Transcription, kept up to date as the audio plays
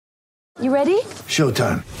You ready?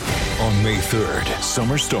 Showtime. On May 3rd,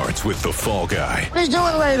 summer starts with The Fall Guy. Let's do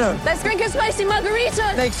it later. Let's drink a spicy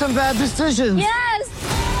margarita. Make some bad decisions. Yes!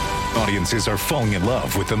 Audiences are falling in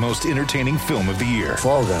love with the most entertaining film of the year.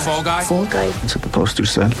 Fall Guy. Fall Guy? Fall Guy. That's what the poster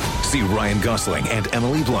said. See Ryan Gosling and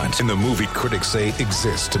Emily Blunt in the movie critics say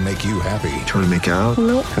exists to make you happy. Trying to make it out?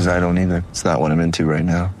 Nope. Because I don't either. It's not what I'm into right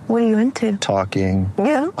now. What are you into? Talking.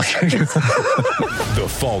 Yeah. The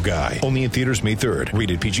Fall Guy. Only in theaters May 3rd.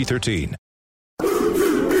 Rated PG-13.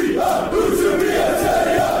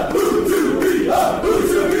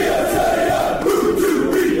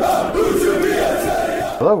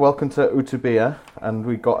 Hello, welcome to Utubia, and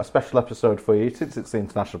we've got a special episode for you since it's the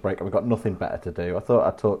international break and we've got nothing better to do. I thought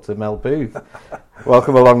I'd talk to Mel Booth.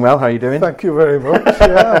 Welcome along, Mel. How are you doing? Thank you very much.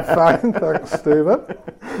 Yeah, I'm fine. Thanks,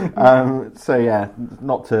 Stephen. So yeah,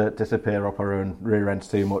 not to disappear up our own rear ends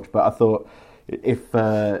too much, but I thought if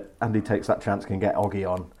Andy takes that chance, can get Oggy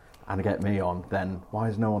on and get me on, then why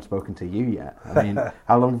has no one spoken to you yet? I mean,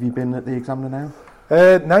 how long have you been at the Examiner now?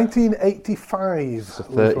 1985 So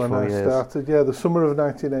was when 34 I years. started. Yeah, the summer of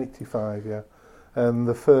 1985. Yeah, and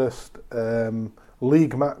the first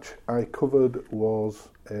league match I covered was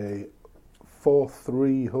a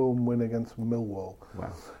 4-3 home win against Millwall,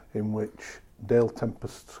 Wow. in which Dale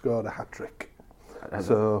Tempest scored a hat-trick. As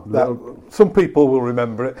So a that, some people will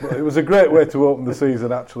remember it, but it was a great way to open the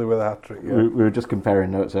season actually with a hat-trick. Yeah. We were just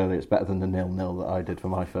comparing notes earlier. It's better than the 0-0 that I did for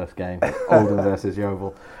my first game, Oldham versus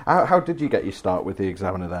Yeovil. How did you get your start with the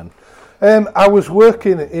Examiner then? I was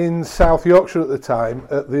working in South Yorkshire at the time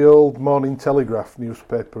at the old Morning Telegraph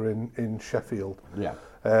newspaper in Sheffield, Yeah.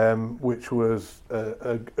 which was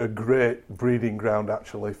a great breeding ground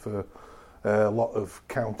actually for a lot of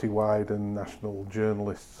county-wide and national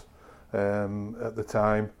journalists at the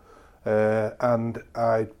time. And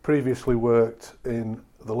I'd previously worked in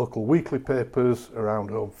the local weekly papers around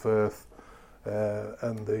Home Firth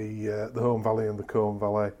and the Home Valley and the Colne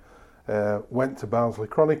Valley. Went to Barnsley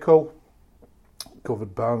Chronicle,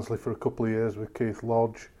 covered Barnsley for a couple of years with Keith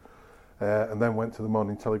Lodge, and then went to the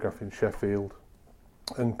Morning Telegraph in Sheffield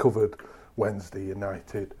and covered Wednesday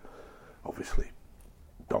United, obviously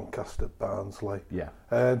Doncaster, Barnsley. Yeah.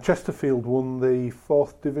 Chesterfield won the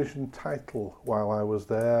 4th Division title while I was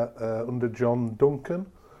there under John Duncan,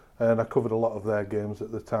 and I covered a lot of their games at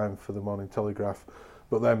the time for the Morning Telegraph.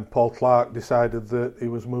 But then Paul Clarke decided that he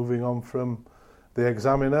was moving on from the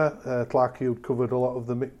Examiner. Clarkey had covered a lot of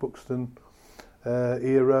the Mick Buxton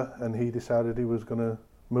era, and he decided he was going to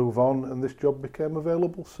move on, and this job became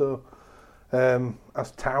available. So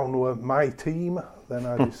as Town were my team, then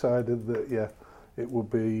I decided that, yeah, it would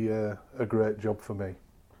be a great job for me.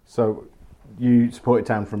 So you supported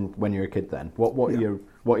Town from when you were a kid then. What are your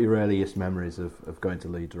earliest memories of going to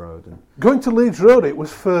Leeds Road? And Going to Leeds Road, it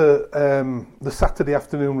was for the Saturday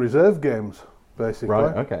afternoon reserve games, basically.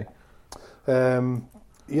 Right, okay.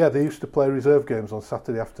 Yeah, they used to play reserve games on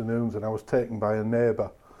Saturday afternoons, and I was taken by a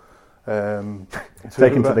neighbour. Taken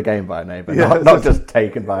to the game by a neighbour, Yeah, not just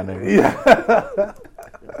taken by a neighbour. Yeah.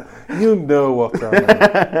 You know what I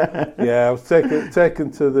mean. Yeah, I was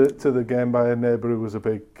taken to the game by a neighbour who was a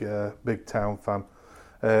big Town fan,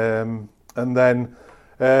 and then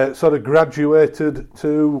sort of graduated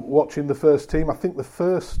to watching the first team. I think the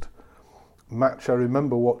first match I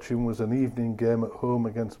remember watching was an evening game at home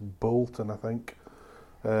against Bolton, I think,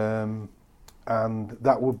 and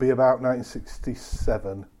that would be about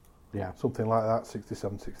 1967. Yeah. Something like that,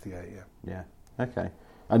 67, 68, yeah. Yeah. Okay.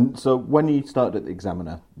 And so when you started at the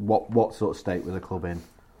Examiner, what sort of state was the club in?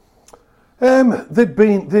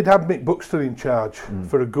 They'd had Mick Buxton in charge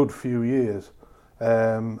for a good few years,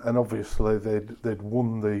 and obviously they'd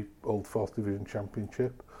won the old 4th Division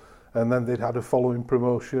Championship, and then they'd had a following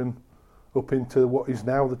promotion up into what is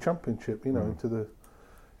now the Championship,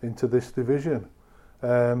 into this division,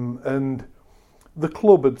 and the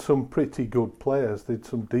club had some pretty good players. They'd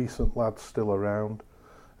some decent lads still around.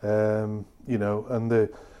 And you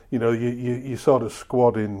sort of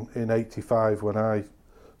squad in 85 when I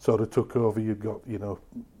sort of took over. You'd got,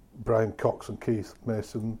 Brian Cox and Keith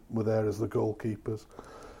Mason were there as the goalkeepers.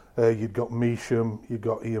 You'd got Measham, you'd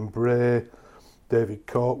got Ian Bray, David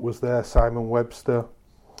Court was there, Simon Webster,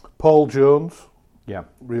 Paul Jones, Yeah.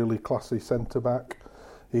 really classy centre-back,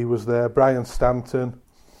 he was there, Brian Stanton,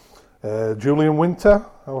 Julian Winter,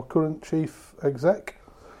 our current chief exec,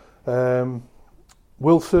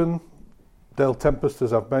 Wilson, Dale Tempest,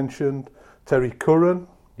 as I've mentioned, Terry Curran,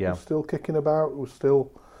 Yeah. was still kicking about, was still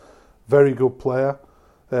very good player.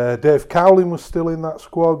 Dave Cowling was still in that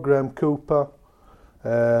squad, Graham Cooper.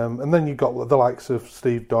 And then you got the likes of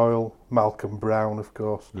Steve Doyle, Malcolm Brown, of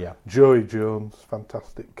course. Yeah. Joey Jones,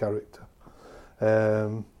 fantastic character.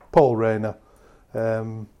 Paul Rayner.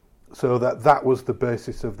 So that was the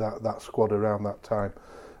basis of that squad around that time.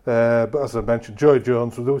 But as I mentioned, Joey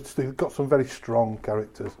Jones, they've got some very strong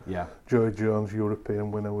characters. Yeah. Joey Jones,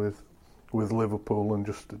 European winner with Liverpool, and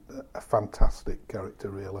just a fantastic character,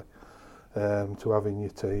 really, to have in your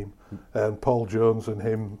team. And Paul Jones and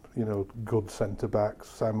him, good centre backs.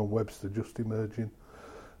 Simon Webster just emerging.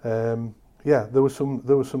 There was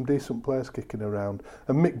some decent players kicking around,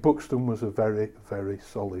 and Mick Buxton was a very, very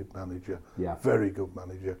solid manager. Yeah. Very good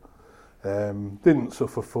manager. Didn't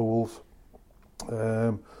suffer fools.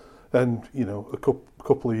 And a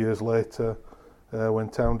couple of years later, when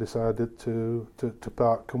Town decided to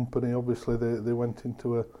part company, obviously they went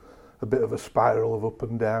into a bit of a spiral of up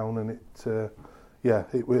and down, and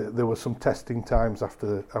there were some testing times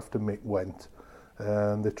after Mick went,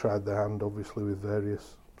 and they tried their hand obviously with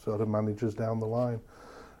various sort of managers down the line.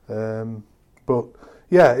 But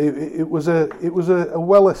yeah, it was a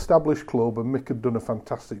well-established club, and Mick had done a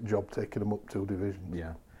fantastic job taking them up 2 divisions.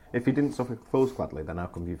 Yeah. If you didn't suffer fools gladly, then how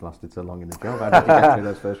come you've lasted so long in the job? How did you get through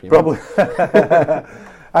those first few months? Probably.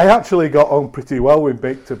 I actually got on pretty well with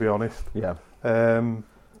Mick, to be honest. Yeah.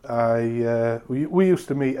 We used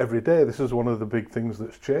to meet every day. This is one of the big things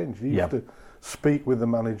that's changed. You used to speak with the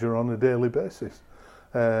manager on a daily basis.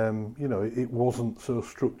 It wasn't so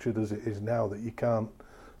structured as it is now, that you can't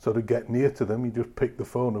sort of get near to them. You just picked the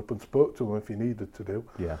phone up and spoke to them if you needed to do.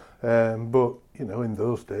 Yeah. But in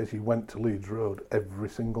those days, you went to Leeds Road every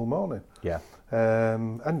single morning. Yeah.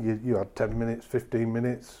 And you had 10 minutes, 15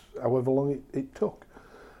 minutes, however long it took.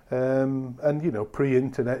 And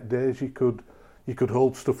pre-internet days, you could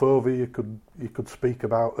hold stuff over. You could speak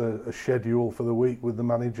about a schedule for the week with the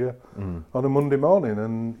manager on a Monday morning,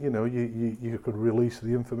 and you could release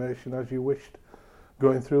the information as you wished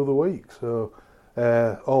going through the week. So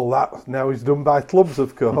all that now is done by clubs,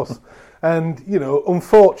 of course. And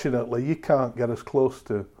unfortunately, you can't get as close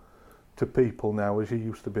to people now as you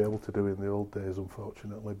used to be able to do in the old days,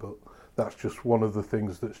 unfortunately. But that's just one of the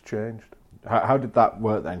things that's changed. How did that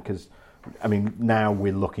work then? Because now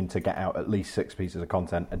we're looking to get out at least 6 pieces of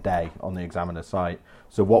content a day on the Examiner site.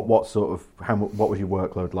 So what was your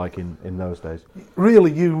workload like in those days?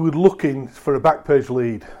 Really, you were looking for a back page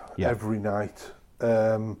lead every night,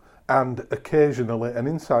 and occasionally an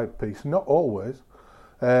inside piece. Not always.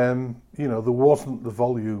 There wasn't the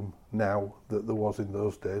volume now that there was in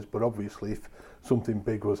those days, but obviously if something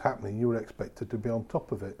big was happening, you were expected to be on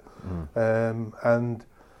top of it.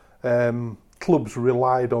 Clubs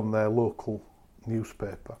relied on their local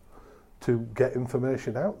newspaper to get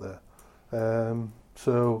information out there.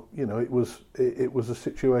 So it was a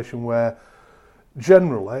situation where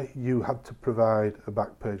generally you had to provide a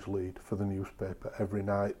back page lead for the newspaper every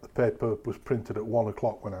night. The paper was printed at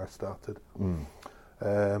 1:00 when I started,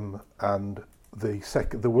 and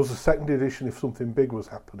there was a second edition if something big was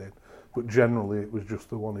happening, but generally it was just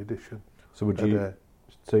the one edition. So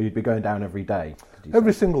So you'd be going down every day?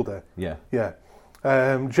 Every single day. Yeah. Yeah.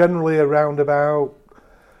 Generally around about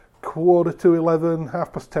 11:15,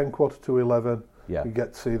 10:30, 11:15. Yeah. You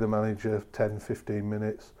get to see the manager 10, 15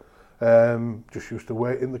 minutes. Just used to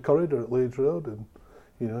wait in the corridor at Leeds Road, and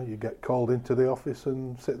you get called into the office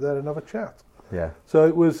and sit there and have a chat. Yeah. So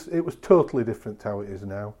it was totally different to how it is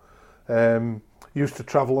now. Used to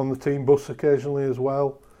travel on the team bus occasionally as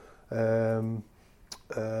well. And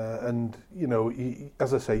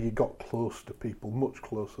as I say, you got close to people, much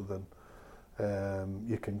closer than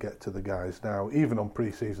you can get to the guys now. Even on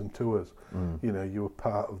pre-season tours, you were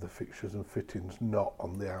part of the fixtures and fittings, not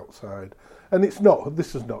on the outside. And this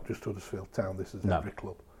is not just Huddersfield Town. This is every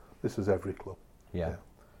club. This is every club. Yeah.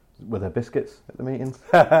 Were there biscuits at the meetings?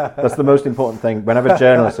 That's the most important thing. Whenever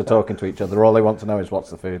journalists are talking to each other, all they want to know is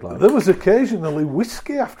what's the food like. There was occasionally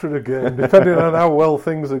whiskey after a game, depending on how well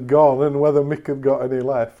things had gone and whether Mick had got any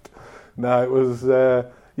left. No, it was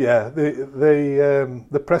the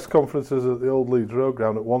press conferences at the old Leeds Road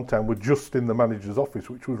ground at one time were just in the manager's office,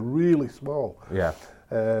 which was really small. Yeah.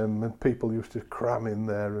 And people used to cram in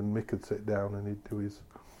there, and Mick would sit down and he'd do his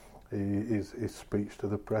speech to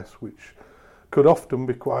the press, which could often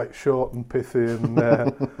be quite short and pithy, and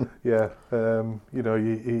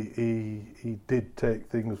he did take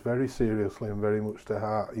things very seriously and very much to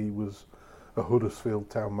heart. He was a Huddersfield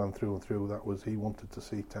Town man through and through. He wanted to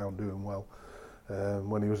see Town doing well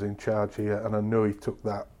when he was in charge here, and I know he took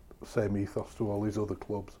that same ethos to all his other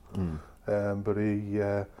clubs. But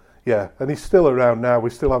and he's still around now. We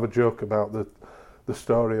still have a joke about the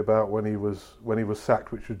story about when he was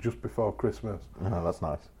sacked, which was just before Christmas. Oh, that's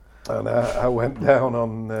nice. And I went down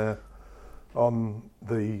on the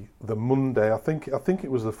Monday. I think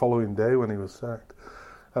it was the following day when he was sacked.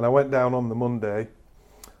 And I went down on the Monday,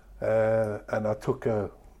 and I took a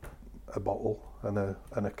bottle and a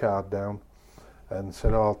card down, and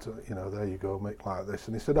said, "Oh, there you go, make like this."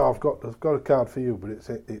 And he said, "Oh, I've got a card for you, but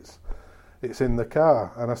it's in the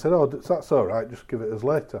car." And I said, "Oh, that's all right. Just give it us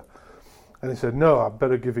later." And he said, "No, I'd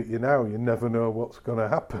better give it you now. You never know what's going to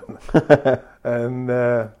happen." And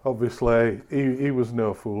obviously, he was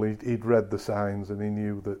no fool. He'd read the signs and he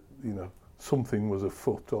knew that something was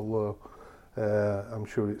afoot. Although I'm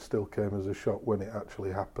sure it still came as a shock when it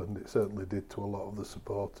actually happened. It certainly did to a lot of the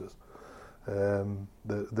supporters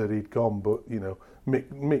that he'd gone. But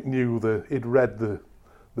Mick knew that he'd read the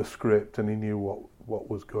script and he knew what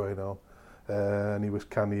was going on. And he was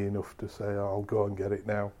canny enough to say, "Oh, I'll go and get it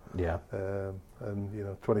now." Yeah. And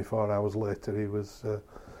 24 hours later, he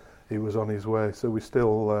was on his way. So we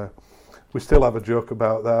still have a joke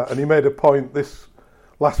about that. And he made a point this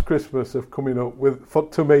last Christmas of coming up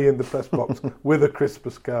to me in the press box with a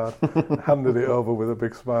Christmas card, handed it over with a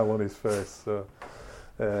big smile on his face. So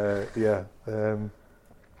they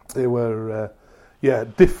were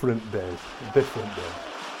different days.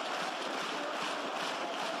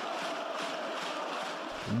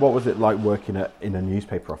 What was it like working in a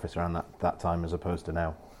newspaper office around that time as opposed to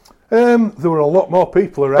now? There were a lot more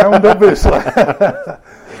people around, obviously,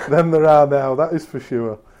 than there are now, that is for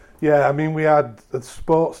sure. Yeah, I mean, we had the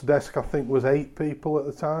sports desk, I think, was 8 people at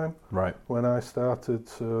the time. Right. When I started,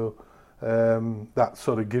 so that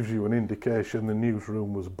sort of gives you an indication. The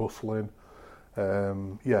newsroom was bustling.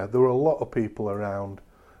 There were a lot of people around.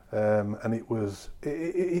 And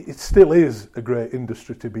it still is a great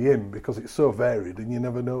industry to be in because it's so varied and you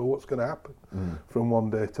never know what's going to happen from one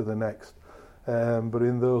day to the next. But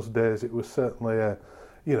in those days, it was certainly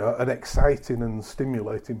an exciting and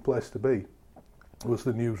stimulating place to be. Was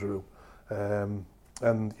the newsroom, and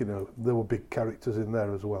there were big characters in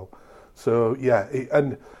there as well. So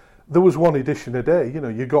and there was one edition a day.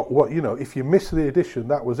 You got if you missed the edition,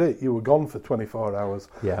 that was it. You were gone for 24 hours.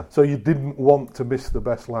 Yeah. So you didn't want to miss the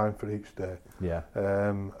best line for each day. Yeah.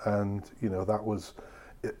 And that was,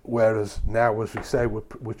 whereas now, as we say,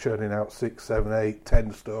 we're churning out 6, 7, 8,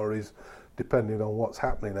 10 stories, depending on what's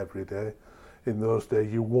happening every day. In those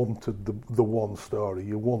days, you wanted the one story.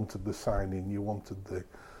 You wanted the signing. You wanted the,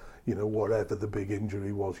 whatever the big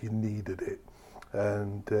injury was, you needed it.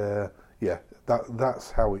 And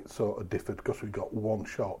that's how it sort of differed because we got one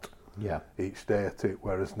shot each day at it,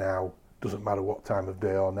 whereas now doesn't matter what time of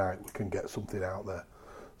day or night, we can get something out there.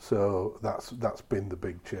 So that's been the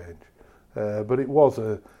big change. But it was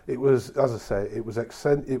as I say, it was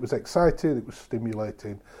exciting, it was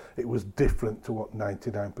stimulating, it was different to what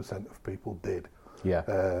 99% of people did. Yeah.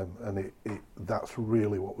 And that's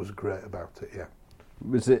really what was great about it. Yeah.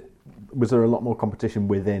 Was there a lot more competition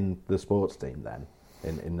within the sports team then?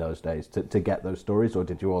 In those days to get those stories, or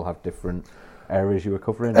did you all have different areas you were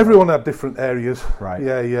covering? Everyone had different areas. Right.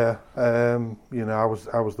 Yeah. I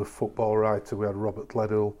was the football writer. We had Robert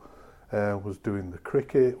Gledhill was doing the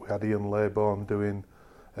cricket. We had Ian Laybourne doing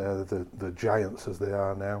the Giants as they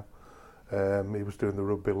are now. He was doing the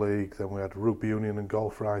rugby league. Then we had rugby union and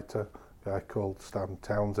golf writer, a guy called Stan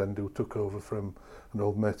Townsend, who took over from an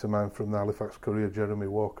old mate of mine from the Halifax Courier, Jeremy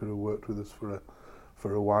Walker, who worked with us for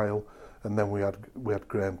a while. And then we had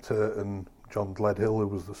Graham Turton, John Gledhill, who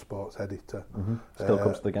was the sports editor. Mm-hmm. Still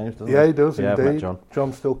comes to the games, doesn't he? Yeah, he does, indeed. I've met John.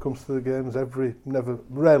 John still comes to the games,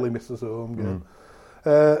 rarely misses a home game.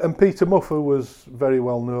 And Peter Muffer was very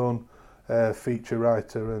well known, feature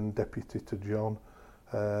writer and deputy to John.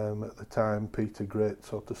 At the time, Peter, great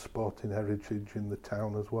sort of sporting heritage in the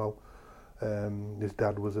town as well. His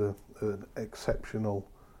dad was an exceptional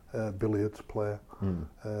billiards player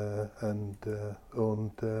and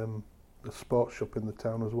owned a sports shop in the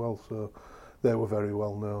town as well, so they were very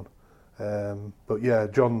well known. But yeah,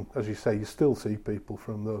 John, as you say, you still see people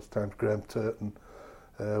from those times. Graham Turton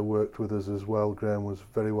worked with us as well. Graham was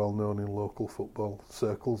very well known in local football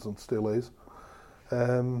circles and still is.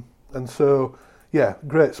 And so, yeah,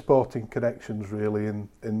 great sporting connections really in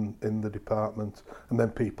the department. And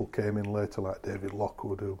then people came in later like David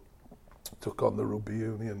Lockwood, who took on the rugby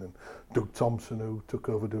union, and Doug Thompson, who took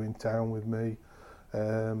over doing town with me.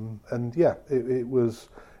 And yeah, it was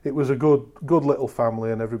a good little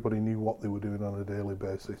family, and everybody knew what they were doing on a daily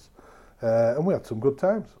basis. And we had some good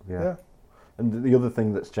times. Yeah. And the other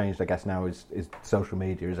thing that's changed, I guess, now is social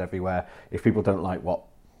media is everywhere. If people don't like what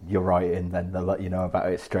you're writing, then they'll let you know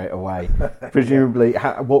about it straight away. Presumably,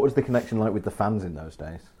 what was the connection like with the fans in those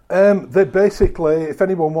days? They basically, if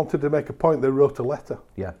anyone wanted to make a point, they wrote a letter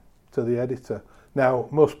to the editor. Now,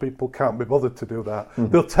 most people can't be bothered to do that. Mm-hmm.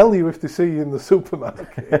 They'll tell you if they see you in the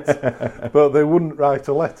supermarket, but they wouldn't write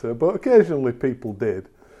a letter. But occasionally people did.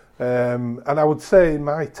 And I would say in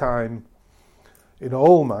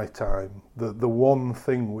all my time, the one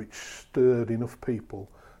thing which stirred enough people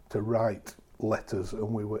to write letters, and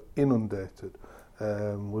we were inundated,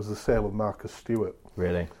 was the sale of Marcus Stewart.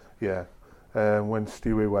 Really? Yeah. When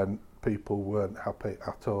Stewie went, people weren't happy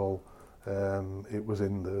at all. It was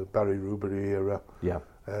in the Barry Rubery era. Yeah.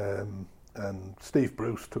 And Steve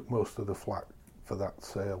Bruce took most of the flak for that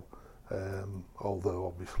sale, although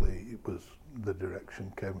obviously the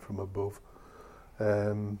direction came from above.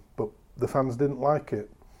 But the fans didn't like it.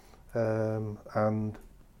 And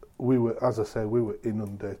we were, as I say, we were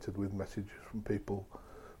inundated with messages from people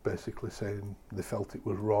basically saying they felt it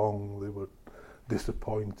was wrong, they were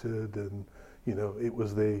disappointed, and it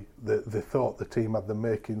was they thought the team had the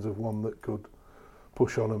makings of one that could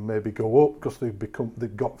push on and maybe go up, because they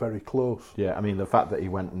got very close. Yeah, I mean the fact that he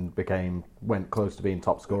went close to being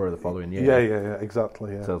top scorer the following year. Yeah,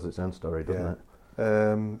 exactly. Yeah. Tells its own story, doesn't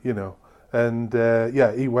it?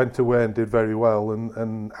 He went away and did very well,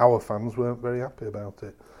 and our fans weren't very happy about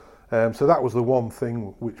it. So that was the one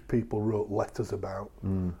thing which people wrote letters about,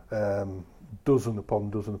 dozen upon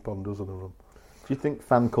dozen upon dozen of them. Do you think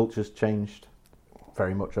fan culture's changed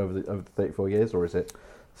very much over the 34 years, or is it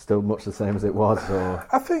still much the same as it was? Or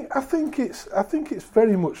I think it's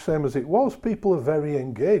very much same as it was. People are very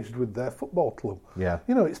engaged with their football club. Yeah.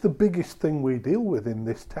 It's the biggest thing we deal with in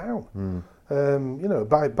this town.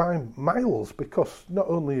 By miles, because not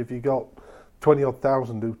only have you got 20-odd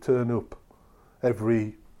thousand who turn up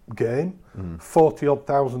every game, 40-odd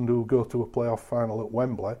thousand who go to a playoff final at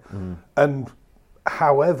Wembley, and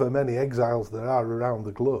however many exiles there are around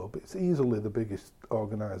the globe, it's easily the biggest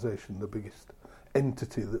organisation, the biggest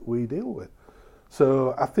entity that we deal with.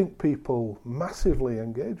 So I think people massively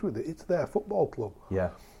engage with it. It's their football club. Yeah.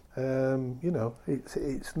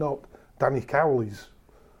 It's not Danny Cowley's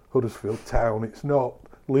Huddersfield Town, it's not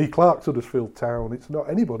Lee Clark's Huddersfield Town, it's not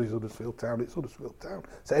anybody's Huddersfield Town, it's Huddersfield Town,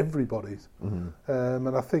 it's everybody's.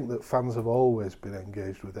 And I think that fans have always been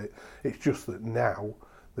engaged with it. It's just that now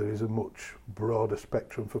there is a much broader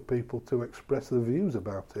spectrum for people to express their views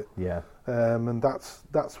about it. Yeah. And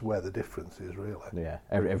that's where the difference is, really. Yeah,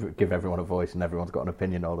 give everyone a voice, and everyone's got an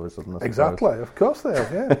opinion all of a sudden. Exactly, of course they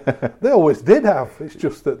have, yeah. They always did have, it's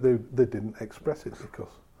just that they didn't express it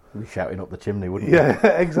because... We'd be shouting up the chimney, wouldn't we? Yeah,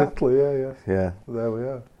 exactly, yeah. Yeah. There we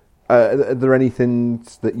are. Are there anything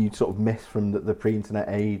that you sort of miss from the pre-internet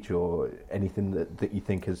age, or anything that you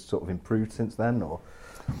think has sort of improved since then, or...?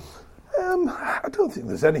 I don't think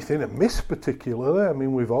there's anything amiss particularly. I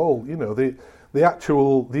mean, we've all, the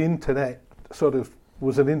internet sort of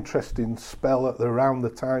was an interesting spell around the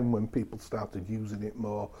time when people started using it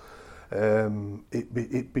more.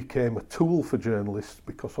 It became a tool for journalists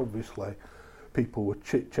because obviously people were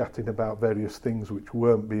chit-chatting about various things which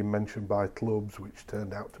weren't being mentioned by clubs, which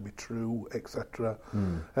turned out to be true, etc.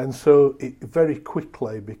 And so it very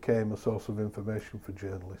quickly became a source of information for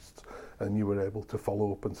journalists, and you were able to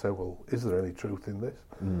follow up and say, well, is there any truth in this?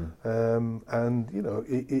 And,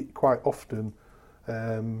 it quite often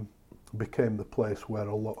became the place where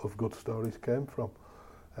a lot of good stories came from.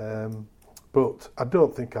 But I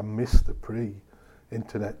don't think I miss the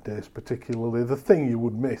pre-internet days particularly. The thing you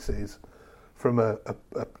would miss is, from a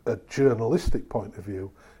journalistic point of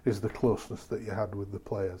view, is the closeness that you had with the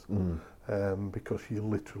players, because you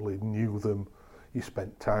literally knew them, you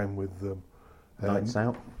spent time with them. Nights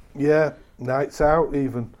out? Yeah, nights out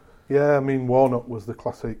even. Yeah, I mean, Warnock was the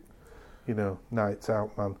classic, nights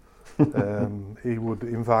out man. He would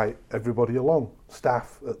invite everybody along,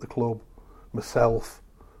 staff at the club, myself,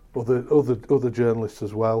 other journalists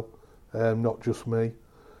as well, not just me,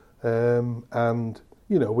 and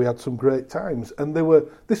we had some great times, and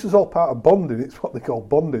this is all part of bonding. It's what they call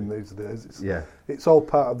bonding these days. It's all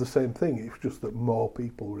part of the same thing. It's just that more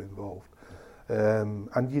people were involved,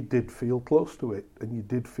 and you did feel close to it, and you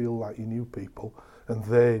did feel like you knew people, and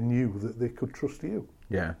they knew that they could trust you.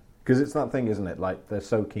 Yeah, because it's that thing, isn't it? Like, they're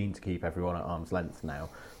so keen to keep everyone at arm's length now,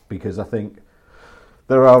 because I think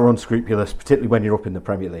there are unscrupulous, particularly when you're up in the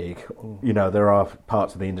Premier League. There are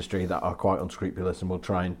parts of the industry that are quite unscrupulous and will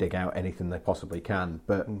try and dig out anything they possibly can.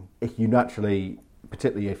 But if you naturally,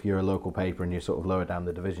 particularly if you're a local paper and you're sort of lower down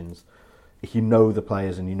the divisions, if you know the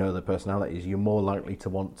players and you know their personalities, you're more likely to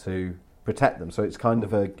want to protect them. So it's kind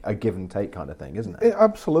of a give and take kind of thing, isn't it?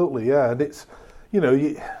 Absolutely, yeah. And it's,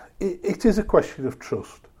 it is a question of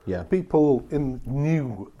trust. Yeah. People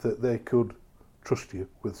knew that they could trust you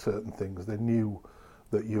with certain things. They knew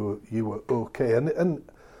that you were okay, and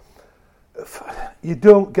you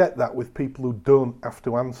don't get that with people who don't have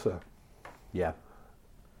to answer. Yeah.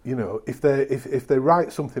 If they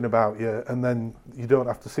write something about you and then you don't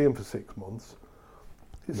have to see them for 6 months,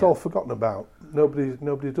 It's all forgotten about.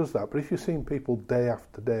 Nobody does that. But if you're seeing people day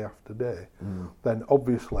after day after day, then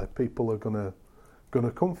obviously people are gonna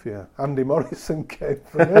come for you. Andy Morrison came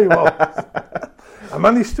for me once. I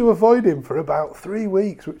managed to avoid him for about 3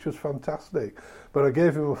 weeks, which was fantastic. But I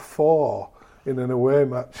gave him a 4 in an away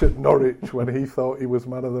match at Norwich when he thought he was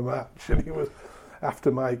man of the match, and he was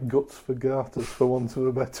after my guts for garters, for want of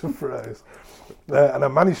a better phrase. And I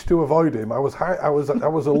managed to avoid him. I was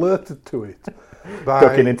alerted to it by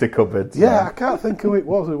ducking into cupboards. Yeah, I can't think who it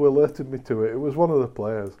was who alerted me to it. It was one of the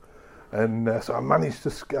players, and so I managed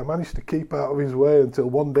to keep out of his way until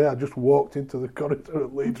one day I just walked into the corridor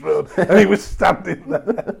at Leeds Road and he was standing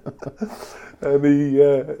there, and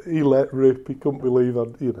he let rip. He couldn't believe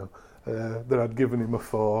that I'd given him a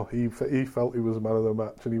 4. He felt he was man of the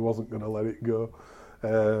match and he wasn't going to let it go.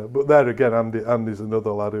 But there again, Andy's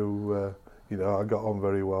another lad who I got on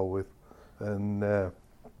very well with, and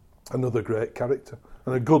another great character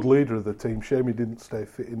and a good leader of the team. Shame he didn't stay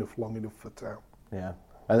fit enough long enough for Town. Yeah.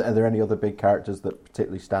 Are there any other big characters that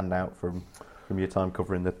particularly stand out from your time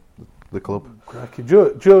covering the club? Crikey.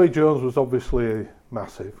 Joey Jones was obviously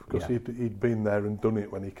massive because he'd been there and done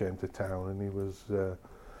it when he came to Town, and he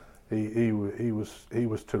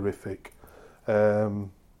was terrific.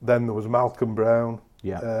 Then there was Malcolm Brown.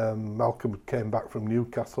 Yeah. Malcolm came back from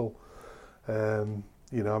Newcastle.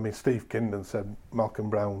 Steve Kindon said Malcolm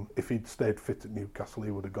Brown, if he'd stayed fit at Newcastle,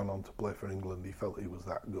 he would have gone on to play for England. He felt he was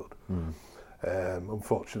that good.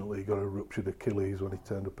 Unfortunately, he got a ruptured Achilles when he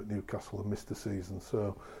turned up at Newcastle and missed the season,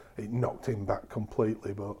 so it knocked him back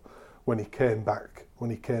completely. But when he came back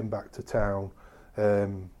to Town,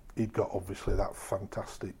 he'd got obviously that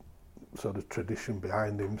fantastic sort of tradition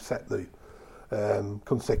behind him, set the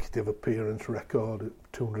consecutive appearance record at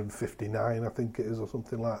 259, I think it is, or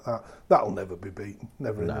something like that. That'll never be beaten,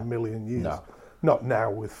 never in a million years. No. Not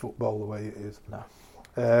now with football the way it is. No.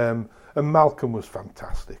 And Malcolm was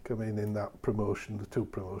fantastic. I mean, in that promotion, the 2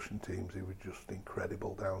 promotion teams, he was just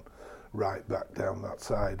incredible right back down that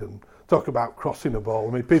side. And talk about crossing a ball.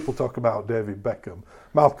 I mean, people talk about David Beckham.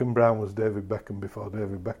 Malcolm Brown was David Beckham before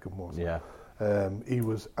David Beckham was. Yeah. He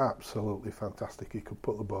was absolutely fantastic. He could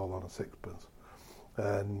put the ball on a sixpence.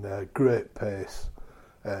 And great pace,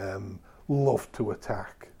 loved to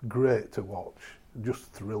attack, great to watch,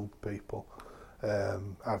 just thrilled people.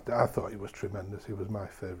 I thought he was tremendous. He was my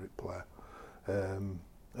favourite player.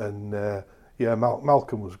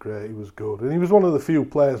 Malcolm was great. He was good. And he was one of the few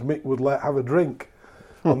players Mick would let have a drink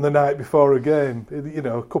on the night before a game,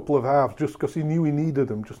 a couple of halves, just because he knew he needed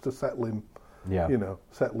them just to settle him,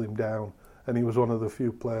 settle him down. And he was one of the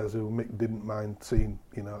few players who Mick didn't mind seeing,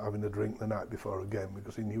 having a drink the night before a game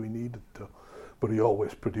because he knew he needed to. But he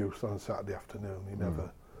always produced on a Saturday afternoon. He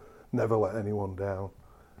never let anyone down.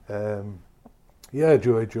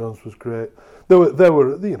 Joey Jones was great. There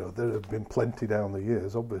have been plenty down the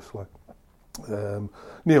years, obviously.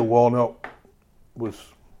 Neil Warnock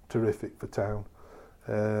was terrific for Town.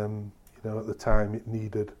 At the time it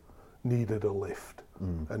needed a lift,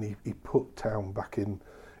 and he put Town back in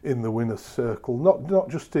the winner's circle. Not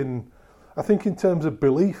just in, I think in terms of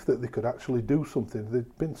belief that they could actually do something.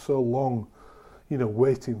 They'd been so long,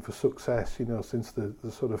 waiting for success, since the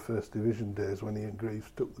sort of First Division days when Ian Greaves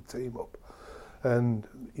took the team up. And,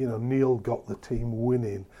 Neil got the team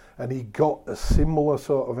winning, and he got a similar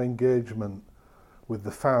sort of engagement with the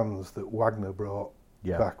fans that Wagner brought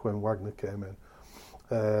back when Wagner came in.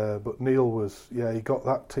 But Neil was, he got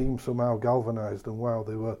that team somehow galvanised, and wow,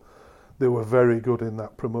 they were very good in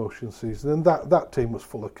that promotion season. And that team was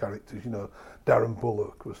full of characters. Darren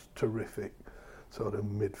Bullock was terrific, sort of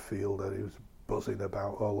midfielder. He was buzzing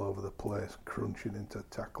about all over the place, crunching into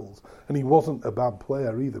tackles. And he wasn't a bad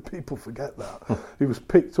player either. People forget that. He was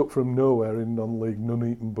picked up from nowhere in non-league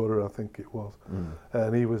Nuneaton Borough, I think it was.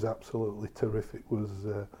 And he was absolutely terrific,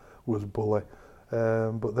 was Bully.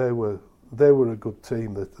 But they were a good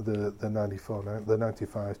team, the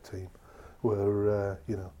 95 team.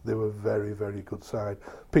 They were a very, very good side.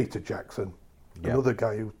 Peter Jackson, another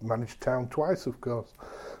guy who managed Town twice, of course.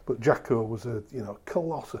 But Jacko was a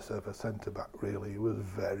colossus of a centre-back, really. He was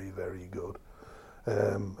very, very good.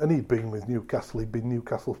 And he'd been with Newcastle. He'd been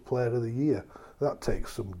Newcastle's Player of the Year. That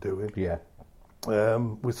takes some doing. Yeah.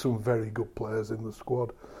 With some very good players in the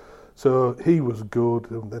squad. So he was good.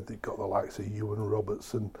 And then they got the likes of Ewan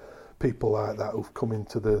Roberts and people like that who've come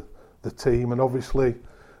into the team. And obviously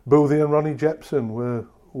Boothie and Ronnie Jepson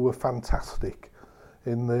were fantastic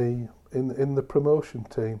in the promotion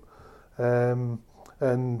team.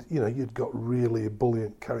 And you'd got really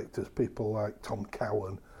brilliant characters. People like Tom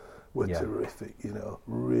Cowan were terrific.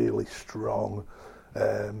 Really strong.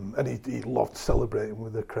 And he loved celebrating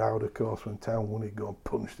with the crowd, of course. When Town won, he'd go and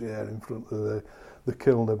punch the air in front of the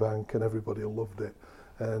Kilner Bank, and everybody loved it.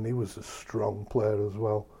 And he was a strong player as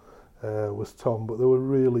well, was Tom. But there were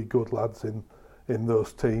really good lads in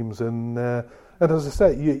those teams, and as I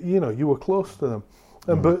say, you were close to them.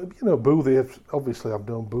 And but Boothie, obviously I've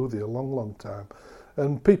known Boothie a long time,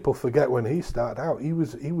 and people forget when he started out, he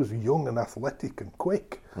was young and athletic and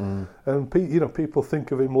quick, and people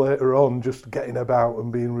think of him later on just getting about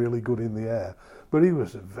and being really good in the air, but he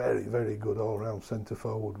was a very, very good all-round centre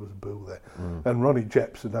forward, was Boothie. And Ronnie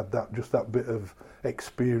Jepson had that bit of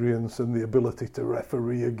experience and the ability to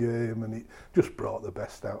referee a game, and he just brought the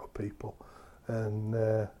best out of people. And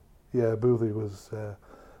Boothie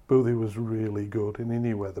was really good, and he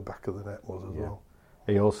knew where the back of the net was as well.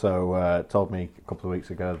 He also told me a couple of weeks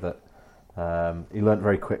ago that he learnt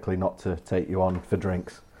very quickly not to take you on for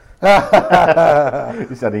drinks.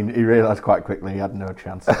 He said he realised quite quickly he had no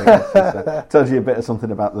chance. Tells you a bit of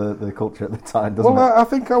something about the culture at the time, doesn't it? Well, I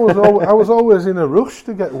think I was always in a rush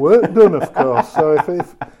to get work done, of course. So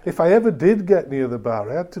if I ever did get near the bar,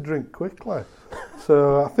 I had to drink quickly.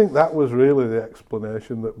 So I think that was really the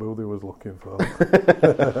explanation that Boothie was looking for.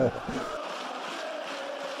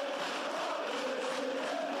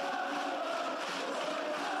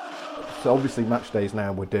 So obviously match days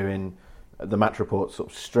now, we're doing the match reports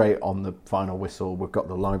sort of straight on the final whistle. We've got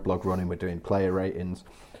the live blog running, we're doing player ratings.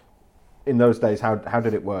 In those days, how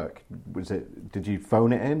did it work? Did you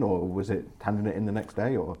phone it in, or was it handing it in the next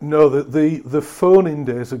day? Or no, the phone-in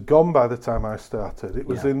days had gone by the time I started. It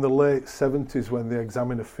was in the late 70s when the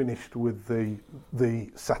Examiner finished with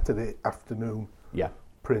the Saturday afternoon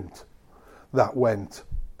print. That went,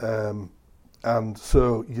 and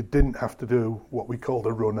so you didn't have to do what we called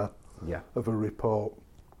a runner of a report.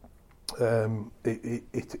 It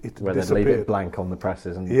where disappeared. they'd leave it blank on the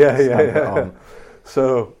presses and stamp it on.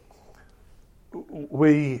 So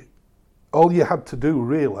all you had to do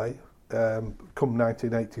really, come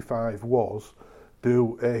 1985, was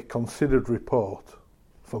do a considered report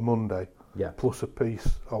for Monday, plus a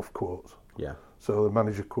piece of quotes. So the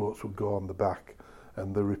manager quotes would go on the back,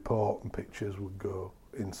 and the report and pictures would go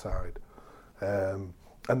inside.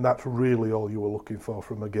 And that's really all you were looking for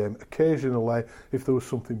from a game. Occasionally, if there was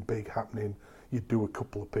something big happening, you'd do a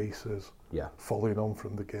couple of pieces following on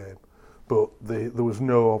from the game. But there was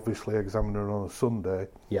no, obviously, Examiner on a Sunday,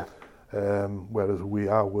 whereas we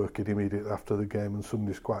are working immediately after the game, and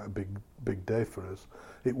Sunday's quite a big day for us.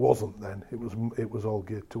 It wasn't then. It was all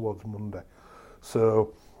geared towards Monday.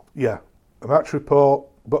 So, a match report,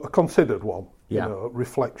 but a considered one.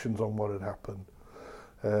 Reflections on what had happened.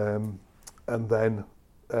 And then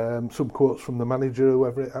some quotes from the manager,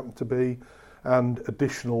 whoever it happened to be, and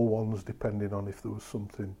additional ones depending on if there was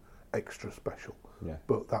something extra special.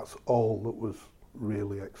 But that's all that was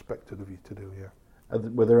really expected of you to do,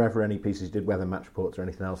 Were there ever any pieces you did, whether match reports or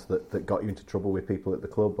anything else, that got you into trouble with people at the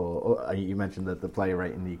club? Or you mentioned the player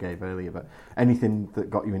rating that you gave earlier, but anything that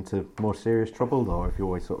got you into more serious trouble, or if you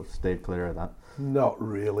always sort of stayed clear of that? Not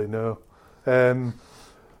really, no. There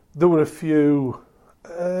were a few...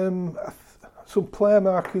 some player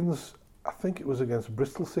markings, I think it was against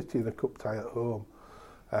Bristol City in a cup tie at home,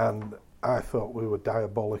 and I thought we were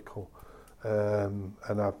diabolical, and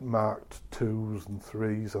I'd marked 2s and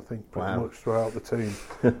 3s, I think, pretty much throughout the team,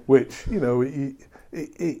 which,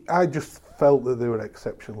 I just felt that they were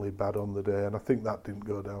exceptionally bad on the day, and I think that didn't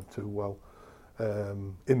go down too well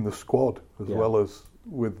in the squad, as well as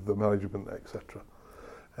with the management, etc.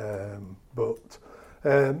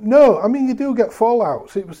 No, I mean, you do get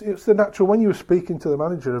fallouts. It's the natural, when you were speaking to the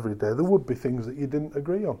manager every day, there would be things that you didn't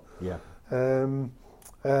agree on.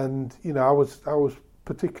 And I was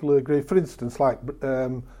particularly agree. For instance, like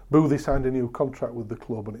Boothie signed a new contract with the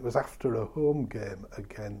club, and it was after a home game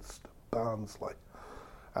against Barnsley,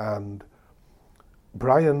 and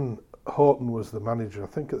Brian Horton was the manager, I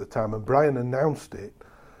think, at the time, and Brian announced it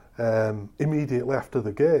immediately after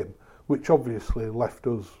the game, which obviously left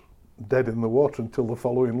us dead in the water until the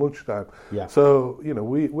following lunchtime. So,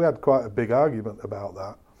 we had quite a big argument about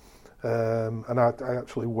that. And I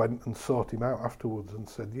actually went and sought him out afterwards and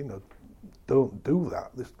said, don't do that.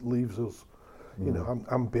 This leaves us,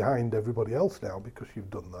 I'm behind everybody else now because you've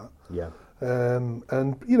done that.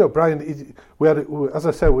 And Brian, we had, as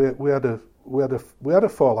I said, we had a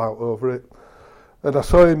fallout over it. And I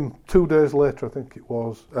saw him 2 days later, I think it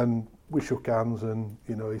was, and we shook hands, and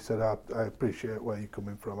he said, I appreciate where you're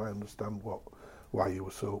coming from. I understand why you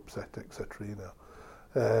were so upset, etc.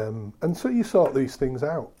 And so you sort these things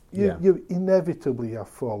out. You inevitably have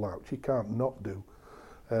fallouts. You can't not do.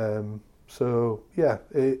 So yeah,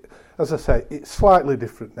 as I say, it's slightly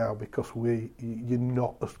different now because you're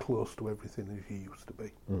not as close to everything as you used to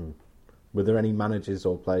be. Mm. Were there any managers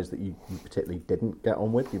or players that you particularly didn't get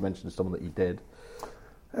on with? You mentioned someone that you did.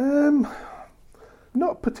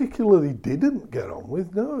 Not particularly didn't get on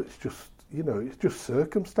with. No, it's just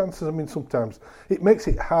circumstances. I mean, sometimes it makes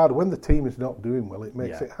it hard when the team is not doing well. It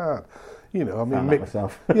makes it hard. I mean, Mick,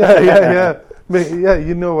 myself. yeah,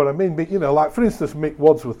 you know what I mean. But like for instance, Mick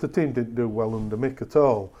Wadsworth, the team didn't do well under Mick at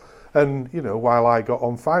all. And while I got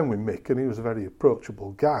on fine with Mick, and he was a very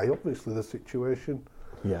approachable guy, obviously the situation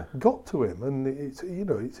got to him, and it's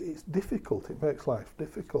difficult. It makes life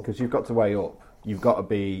difficult because you've got to weigh up. You've got to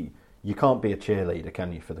be. You can't be a cheerleader,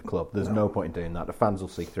 can you, for the club? There's no point in doing that. The fans will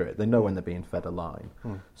see through it. They know when they're being fed a line.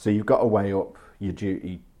 So you've got to weigh up your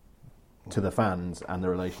duty to the fans and the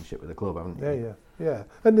relationship with the club, haven't you? Yeah.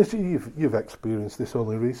 And you've experienced this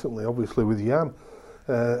only recently, obviously, with Jan,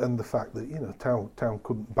 and the fact that Town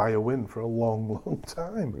couldn't buy a win for a long, long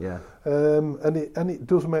time. Yeah. And it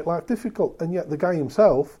does make life difficult. And yet the guy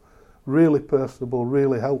himself, really personable,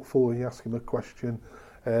 really helpful when you ask him a question.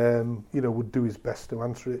 Would do his best to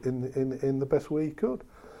answer it in the best way he could.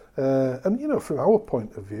 And from our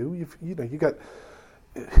point of view, you get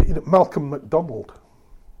Malcolm McDonald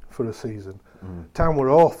for a season. Town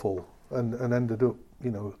were awful and ended up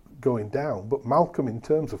going down, but Malcolm, in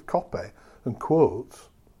terms of copy and quotes,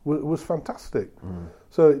 was fantastic.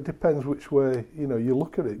 So it depends which way you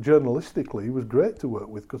look at it. Journalistically, he was great to work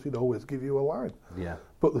with because he'd always give you a line. Yeah.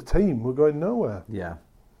 But the team were going nowhere. Yeah.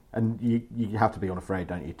 And you have to be unafraid,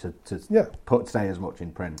 don't you, to say as much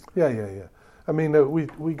in print. Yeah. I mean,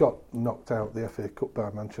 we got knocked out the FA Cup by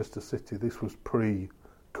Manchester City. This was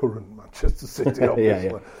pre-current Manchester City,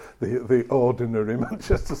 obviously. The ordinary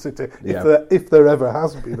Manchester City, if there ever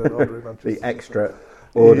has been an ordinary Manchester City. The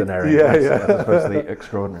extraordinary, as opposed to the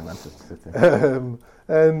extraordinary Manchester City.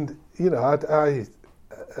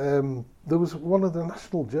 And there was one of the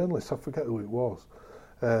national journalists, I forget who it was,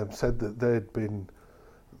 said that they'd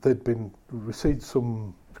received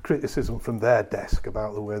some criticism from their desk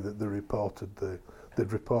about the way that they'd reported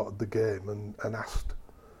the game and asked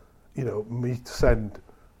me to send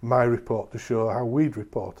my report to show how we'd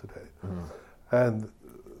reported it. And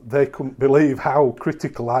they couldn't believe how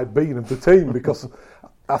critical I'd been of the team because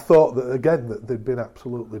I thought that again that they'd been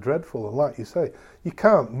absolutely dreadful. And like you say, you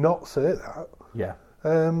can't not say that. Yeah.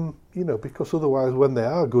 Because otherwise when they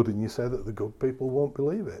are good and you say that they're good, people won't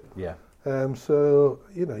believe it. Yeah. So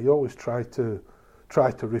you always try to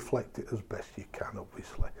reflect it as best you can,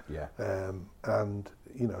 obviously. Yeah. And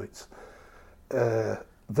it's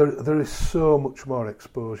there is so much more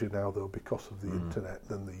exposure now though because of the internet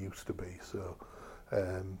than there used to be. So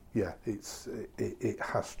it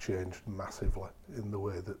has changed massively in the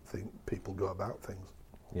way that people go about things.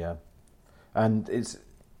 Yeah. And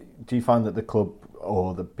do you find that the club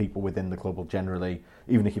or the people within the club will generally,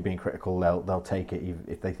 even if you're being critical, they'll take it even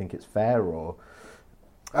if they think it's fair? Or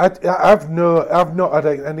I've not had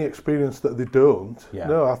any experience that they don't. Yeah.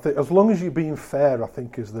 No, I think as long as you're being fair, I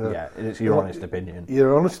think is the it's your honest opinion.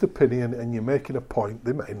 Your honest opinion, and you're making a point.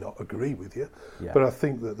 They may not agree with you, but I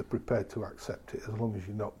think that they're prepared to accept it as long as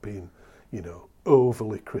you're not being,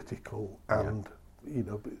 overly critical and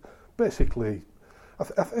basically.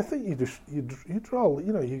 I think you draw.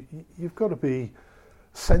 You've got to be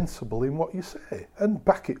sensible in what you say and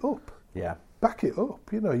back it up. Yeah, back it up.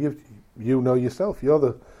 You know yourself. You're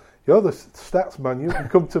the stats man. You can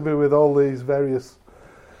come to me with all these various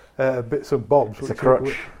bits and bobs, which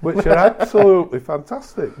are absolutely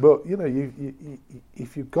fantastic. But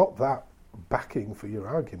if you've got that backing for your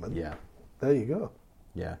argument, there you go.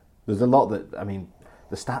 Yeah, there's a lot that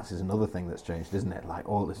the stats is another thing that's changed, isn't it? Like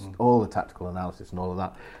all the tactical analysis and all of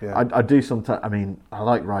that. Yeah. I do sometimes. I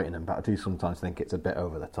like writing them, but I do sometimes think it's a bit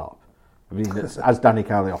over the top. As Danny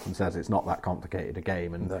Cowley often says, it's not that complicated a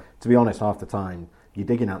game. And to be honest, half the time you're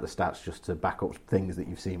digging out the stats just to back up things that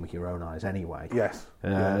you've seen with your own eyes anyway. Yes.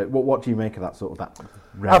 What do you make of that sort of that?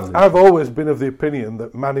 I've always been of the opinion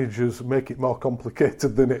that managers make it more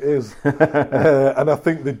complicated than it is, and I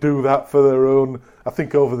think they do that for their own. I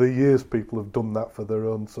think over the years people have done that for their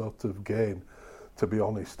own sort of gain. To be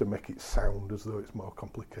honest, to make it sound as though it's more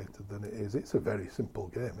complicated than it is. It's a very simple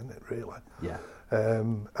game, isn't it? Really. Yeah.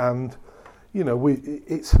 And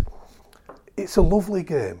it's a lovely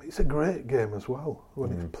game. It's a great game as well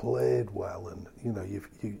when it's played well, and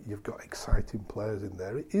you've got exciting players in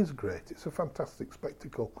there. It is great. It's a fantastic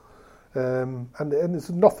spectacle, and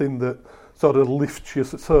there's nothing that sort of lifts you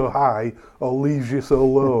so high or leaves you so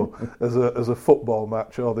low as a football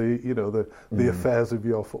match or the affairs of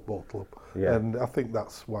your football club. Yeah. And I think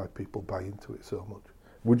that's why people buy into it so much.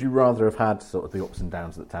 Would you rather have had sort of the ups and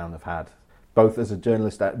downs that Town have had, both as a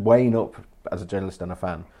journalist, weighing up as a journalist and a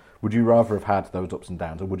fan? Would you rather have had those ups and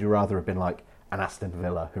downs, or would you rather have been like an Aston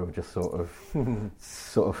Villa who were just sort of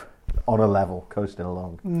on a level, coasting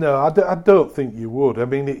along? No, I don't think you would. I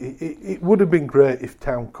mean, it would have been great if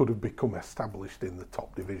Town could have become established in the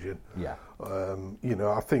top division. Yeah.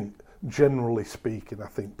 I think, generally speaking, I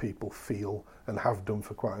think people feel, and have done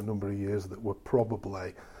for quite a number of years, that we're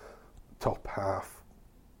probably top half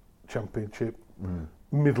Championship,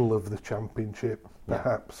 middle of the Championship,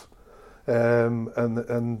 perhaps.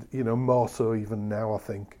 And more so even now, I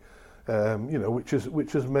think. Which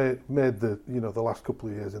has made the the last couple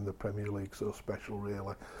of years in the Premier League so special.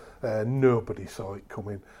 Really, nobody saw it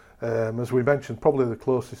coming. As we mentioned, probably the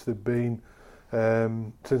closest they've been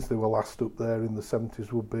since they were last up there in the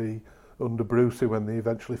 70s would be under Brucey, when they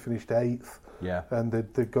eventually finished 8th. Yeah, and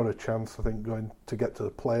they got a chance, I think, going to get to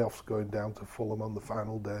the playoffs, going down to Fulham on the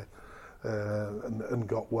final day, and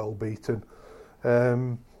got well beaten.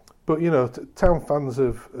 But Town fans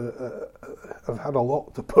have had a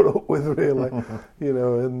lot to put up with, really.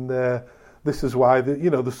 And this is why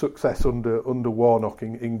the success under Warnock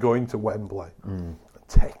in going to Wembley,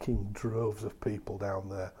 taking droves of people down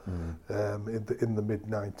there in the mid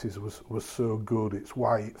 '90s was so good. It's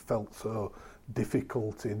why it felt so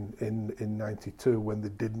difficult in '92 when they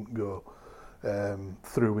didn't go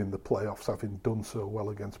through in the playoffs, having done so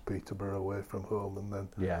well against Peterborough away from home, and then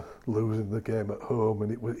losing the game at home,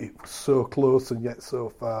 and it was so close and yet so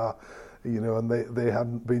far, and they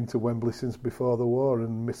hadn't been to Wembley since before the war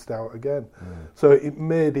and missed out again. So it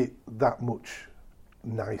made it that much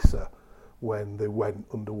nicer when they went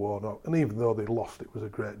under Warnock, and even though they lost, it was a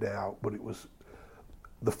great day out, but it was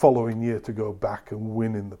the following year to go back and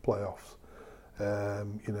win in the playoffs.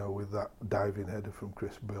 With that diving header from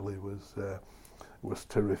Chris Billy was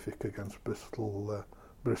terrific against Bristol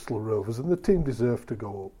Rovers, and the team deserved to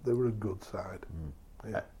go up. They were a good side.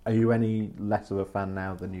 Yeah. Are you any less of a fan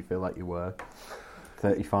now than you feel like you were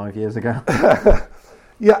 35 years ago?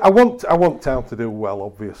 Yeah, I want Town to do well,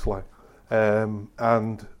 obviously, but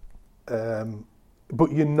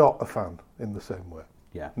you're not a fan in the same way.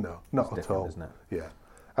 Yeah, no, not it's at all. Isn't it? Yeah,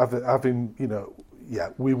 having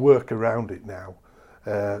we work around it now,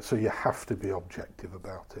 so you have to be objective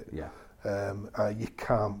about it. Yeah, you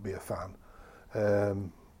can't be a fan. I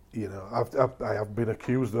have been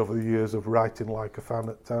accused over the years of writing like a fan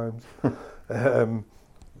at times. I'm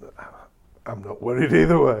not worried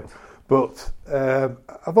either way, but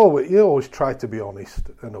I've always tried to be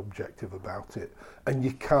honest and objective about it. And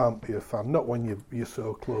you can't be a fan, not when you're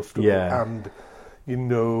so close to it, and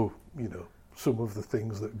some of the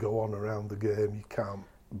things that go on around the game. You can't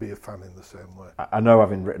be a fan in the same way. I know,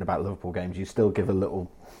 having written about Liverpool games, you still give a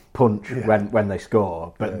little punch when they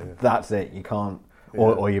score, but that's it. You can't,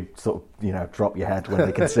 or you sort of drop your head when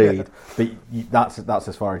they concede. But that's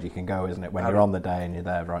as far as you can go, isn't it? When you're on the day and you're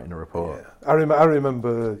there writing a report. Yeah. I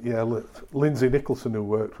remember Lindsay Nicholson, who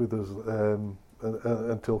worked with us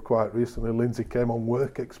until quite recently. Lindsay came on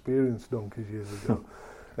work experience donkeys years ago.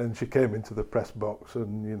 And she came into the press box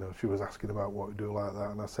and, she was asking about what we do like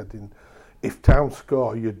that. And I said, if Town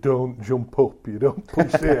score, you don't jump up, you don't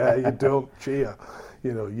punch the air, you don't cheer.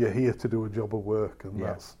 You're here to do a job of work, and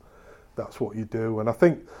that's what you do. And I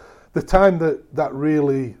think the time that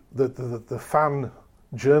really, the fan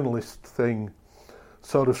journalist thing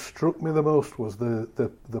sort of struck me the most was the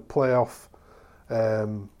playoff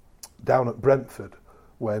down at Brentford,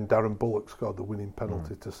 when Darren Bullock scored the winning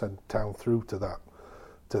penalty to send Town through to that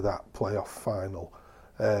playoff final.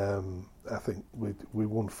 I think we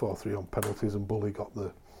won 4-3 on penalties, and Bully got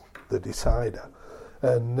the decider.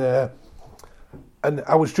 And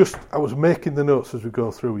I was making the notes as we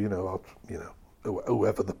go through.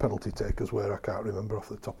 Whoever the penalty takers were, I can't remember off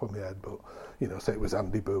the top of my head, but say it was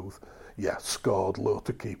Andy Booth. Yeah, scored low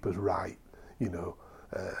to keepers right.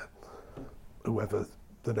 Whoever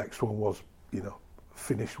the next one was,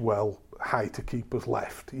 finished well, high to keepers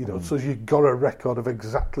left, so you got a record of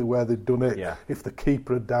exactly where they'd done it, if the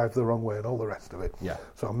keeper had dived the wrong way and all the rest of it. Yeah.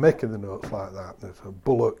 So I'm making the notes like that. There's a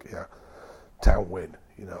Bullock, Town win,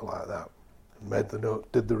 like that. Made the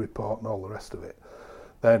note, did the report and all the rest of it.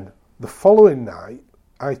 Then the following night,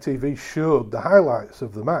 ITV showed the highlights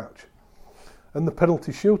of the match, and the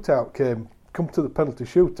penalty shootout come to the penalty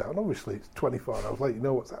shootout, and obviously it's 24 hours late,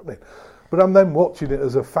 what's happening. But I'm then watching it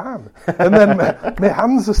as a fan, and then my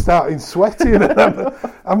hands are starting sweating, and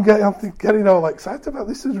I'm getting all excited about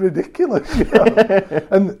this. Is ridiculous,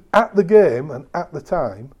 And at the game and at the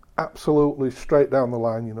time, absolutely straight down the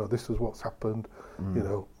line. This is what's happened.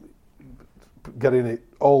 Getting it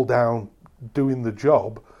all down, doing the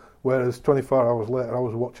job Whereas 24 hours later, I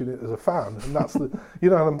was watching it as a fan, and that's the,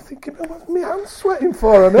 and I'm thinking, what's my hands sweating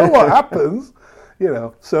for? I know what happens,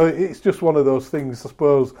 So it's just one of those things, I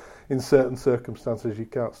suppose. In certain circumstances, you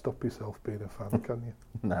can't stop yourself being a fan, can you?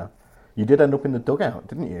 No. You did end up in the dugout,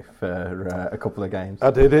 didn't you, for a couple of games?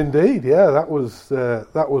 I did indeed. Yeah, that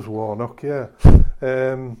was Warnock. Yeah,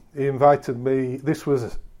 he invited me. This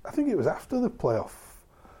was, I think, it was after the playoff.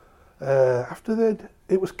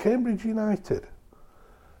 It was Cambridge United.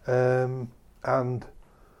 And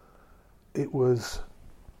it was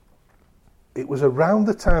around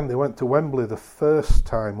the time they went to Wembley the first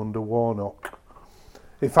time under Warnock.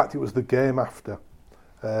 In fact, it was the game after.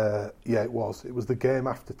 It was. It was the game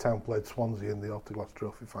after Town played Swansea in the Autoglass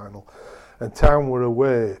Trophy final, and Town were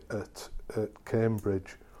away at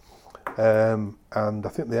Cambridge, and I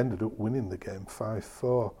think they ended up winning the game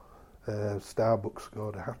 5-4. Starbuck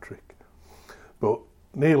scored a hat-trick, but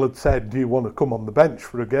Neil had said, do you want to come on the bench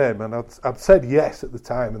for a game? And I'd said yes at the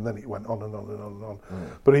time, and then it went on and on and on and on.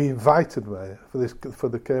 But he invited me for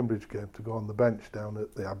the Cambridge game to go on the bench down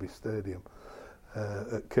at the Abbey Stadium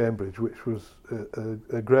at Cambridge, which was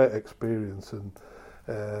a great experience. And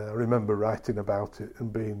I remember writing about it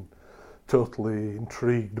and being totally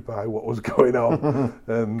intrigued by what was going on.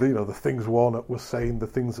 And, the things Warnock was saying, the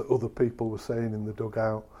things that other people were saying in the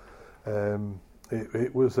dugout.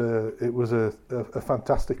 It was a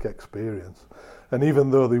fantastic experience, and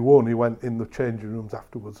even though they won, he went in the changing rooms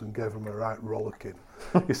afterwards and gave them a right rollicking.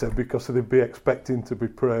 He said because they'd be expecting to be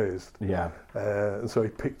praised, and so he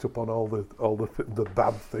picked up on all the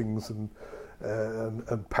bad things and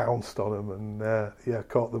pounced on them and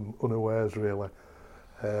caught them unawares really.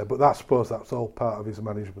 But I suppose that's all part of his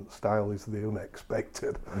management style, is the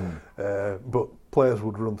unexpected. But players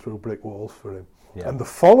would run through brick walls for him. Yeah. And the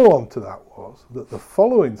follow-on to that was that the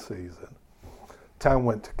following season, Town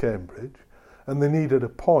went to Cambridge and they needed a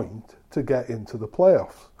point to get into the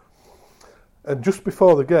playoffs. And just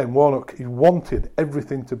before the game, Warnock, he wanted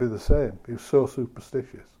everything to be the same. He was so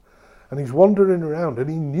superstitious. And he's wandering around and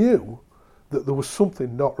he knew that there was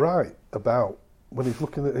something not right about when he's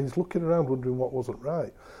looking around wondering what wasn't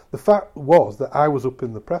right. The fact was that I was up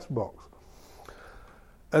in the press box.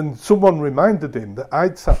 And someone reminded him that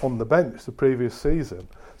I'd sat on the bench the previous season.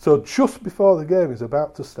 So just before the game is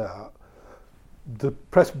about to start, the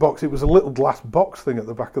press box, it was a little glass box thing at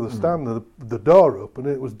the back of the stand, the door opened,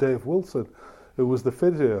 and it was Dave Wilson, who was the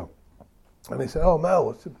physio. And he said, "Oh,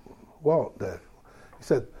 Mel." I said, "What, Dave?" He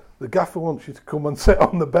said, "The gaffer wants you to come and sit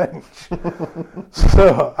on the bench."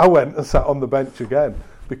 So I went and sat on the bench again,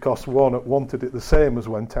 because Warnock wanted it the same as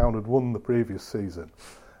when Town had won the previous season.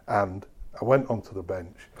 And I went onto the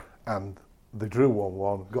bench and they drew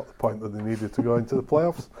 1-1, got the point that they needed to go into the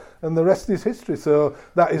playoffs, and the rest is history. So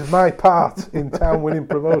that is my part in Town winning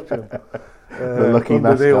promotion. The lucky under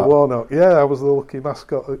mascot. Neil Warnock. Yeah, I was the lucky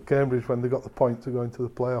mascot at Cambridge when they got the point to go into the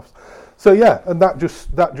playoffs. So yeah, and that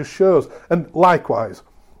just shows. And likewise,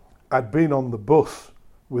 I'd been on the bus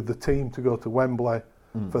with the team to go to Wembley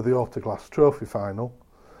for the Autoglass Trophy final,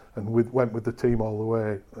 and went with the team all the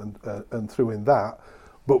way and through in that.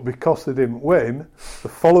 But because they didn't win, the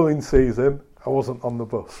following season I wasn't on the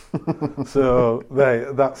bus. So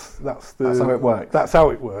that's how it worked. That's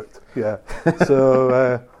how it worked. Yeah.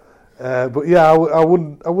 So, but yeah, I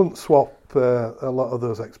wouldn't swap a lot of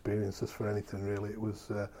those experiences for anything really. It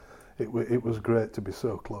was great to be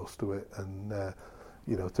so close to it, and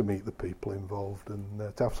to meet the people involved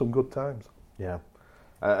and to have some good times. Yeah,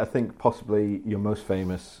 I think possibly you're most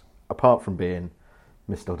famous, apart from being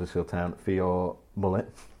Mr. Huddersfield Town, for your mullet.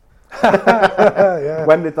 Yeah.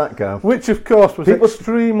 When did that go? Which, of course, was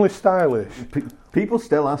extremely stylish. People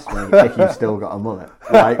still ask me if you've still got a mullet.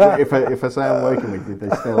 Like, if I say I'm working with you, they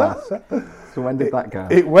still ask. So when did that go?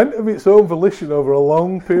 It went of its own volition over a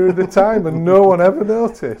long period of time, and no one ever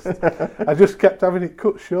noticed. I just kept having it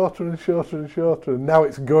cut shorter and shorter and shorter, and now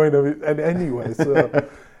it's going of it anyway. So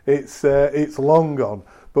it's long gone.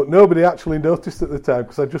 But nobody actually noticed at the time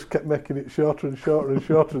because I just kept making it shorter and shorter and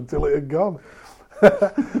shorter until it had gone.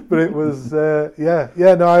 But it was, no,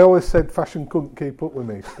 I always said fashion couldn't keep up with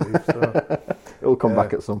me, Steve. So, it'll come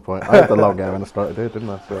back at some point. I had the long hair when I started here, didn't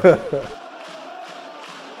I?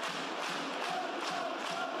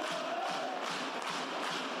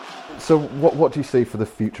 So what do you see for the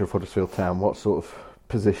future of Huddersfield Town? What sort of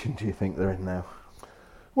position do you think they're in now?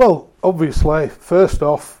 Well, obviously, first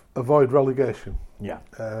off, avoid relegation. Yeah.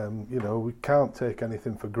 We can't take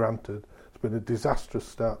anything for granted. It's been a disastrous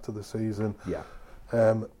start to the season. Yeah.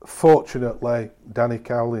 Fortunately, Danny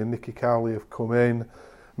Cowley and Nicky Cowley have come in,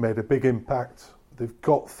 made a big impact. They've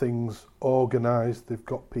got things organised. They've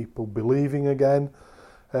got people believing again,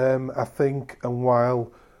 I think. And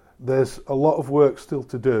while there's a lot of work still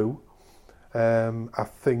to do. I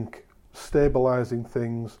think stabilising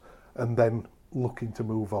things and then looking to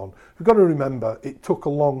move on. You've got to remember, it took a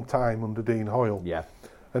long time under Dean Hoyle. Yeah.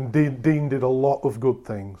 And Dean did a lot of good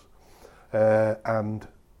things. And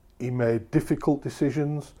he made difficult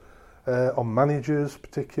decisions on managers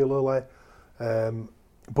particularly.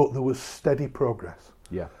 But there was steady progress.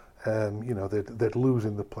 Yeah. They'd lose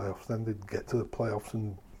in the playoffs, then they'd get to the playoffs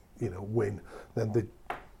and, win. Then they'd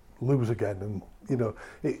lose again. And,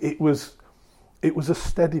 it was a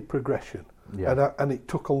steady progression. Yeah. And it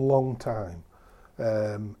took a long time.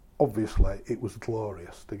 Obviously, it was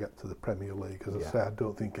glorious to get to the Premier League. As I say, I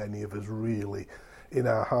don't think any of us really, in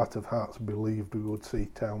our heart of hearts, believed we would see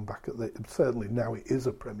Town back at the... Certainly now it is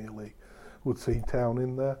a Premier League, would see Town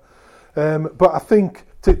in there. But I think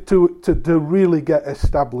to really get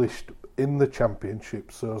established in the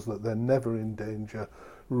Championship so that they're never in danger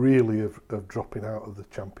really of dropping out of the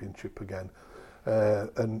Championship again,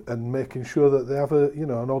 and making sure that they have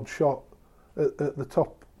an odd shot at the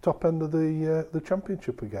top end of the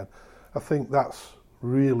Championship again. I think that's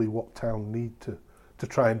really what Town need to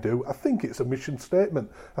try and do. I think it's a mission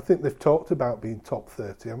statement. I think they've talked about being top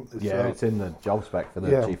 30, haven't they? Yeah, it's in the job spec for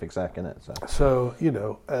the chief exec, isn't it? So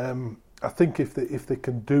I think if they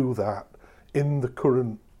can do that in the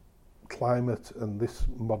current climate and this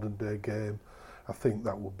modern day game, I think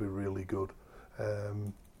that would be really good.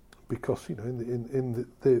 Because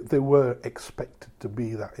they were expected to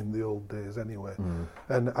be that in the old days anyway,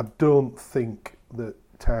 and I don't think that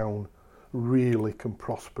Town really can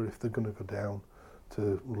prosper if they're going to go down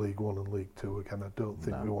to League One and League Two again. I don't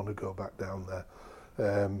think we want to go back down there.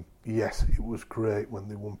 Yes, it was great when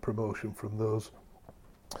they won promotion from those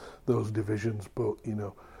divisions, but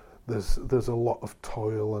there's a lot of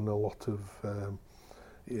toil and a lot of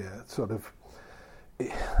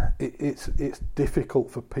it's difficult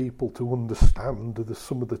for people to understand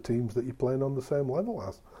some of the teams that you're playing on the same level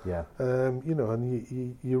as. Yeah. And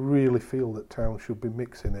you really feel that Town should be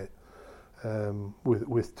mixing it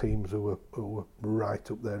with teams who are right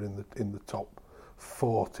up there in the top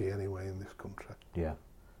 40 anyway in this country. Yeah.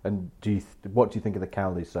 And what do you think of the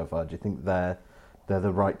Cowleys so far? Do you think they're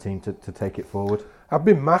the right team to take it forward? I've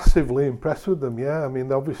been massively impressed with them. Yeah, I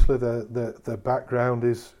mean, obviously their background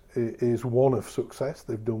is one of success.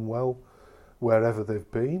 They've done well wherever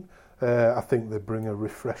they've been. I think they bring a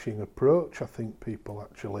refreshing approach. I think people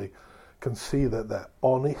actually can see that they're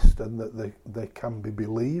honest and that they can be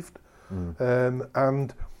believed.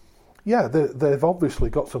 And yeah, they've obviously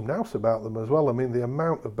got some nous about them as well. I mean, the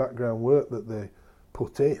amount of background work that they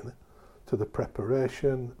put in to the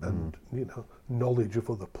preparation and knowledge of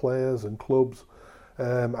other players and clubs,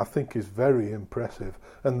 I think is very impressive.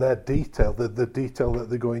 And their detail, the detail that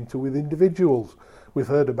they go into with individuals. We've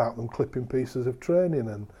heard about them clipping pieces of training,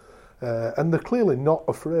 and they're clearly not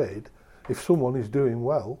afraid, if someone is doing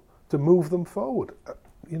well, to move them forward.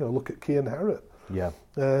 Look at Kian Harrott. Yeah.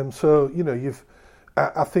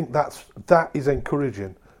 I think that is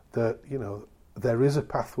encouraging, that there is a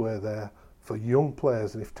pathway there for young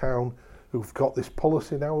players, and if Town, who've got this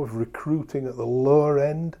policy now of recruiting at the lower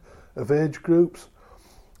end of age groups,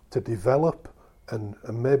 to develop and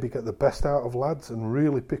maybe get the best out of lads and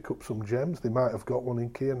really pick up some gems. They might have got one in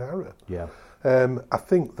Kian Harrott. Yeah. I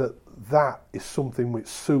think that is something which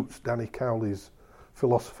suits Danny Cowley's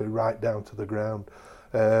philosophy right down to the ground.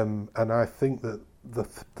 And I think that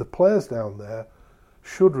the players down there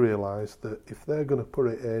should realise that if they're going to put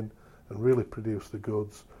it in and really produce the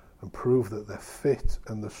goods and prove that they're fit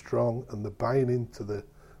and they're strong and they're buying into the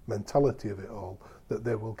mentality of it all, that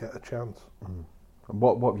they will get a chance.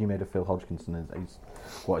 What have you made of Phil Hodgkinson?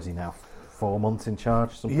 What is he now? 4 months in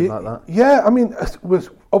charge, something like that? Yeah, I mean, I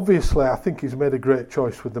think he's made a great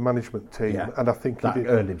choice with the management team, and I think that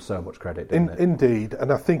earned him so much credit, didn't it? Indeed,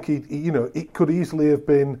 and I think it could easily have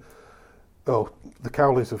been, the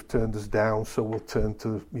Cowleys have turned us down, so we'll turn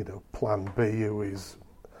to Plan B, who is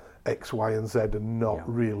X, Y, and Z, and not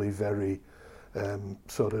really very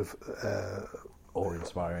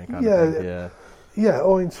awe-inspiring kind of thing. Yeah,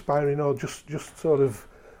 or inspiring, or just sort of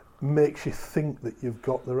makes you think that you've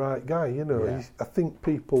got the right guy. I think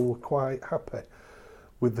people were quite happy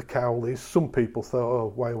with the Cowleys. Some people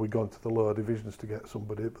thought, why are we going to the lower divisions to get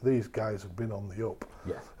somebody? But these guys have been on the up,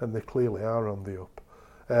 and they clearly are on the up.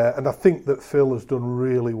 And I think that Phil has done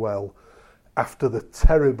really well after the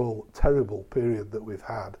terrible, terrible period that we've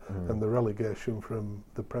had and the relegation from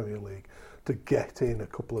the Premier League, to get in a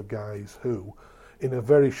couple of guys who, in a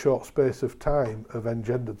very short space of time, have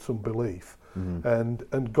engendered some belief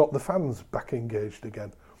and got the fans back engaged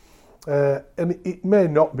again. And it may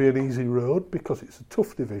not be an easy road because it's a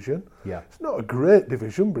tough division. Yeah. It's not a great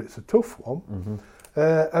division, but it's a tough one. Mm-hmm.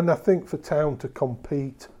 And I think for Town to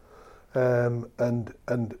compete and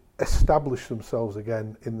establish themselves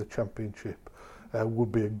again in the Championship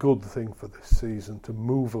would be a good thing for this season, to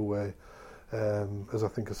move away, as I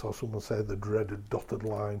think I saw someone say, the dreaded dotted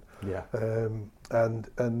line. Yeah.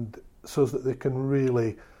 And so that they can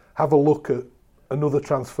really have a look at another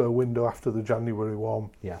transfer window after the January one.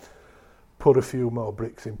 Yeah. Put a few more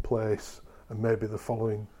bricks in place, and maybe the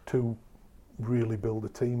following 2 really build a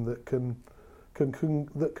team that can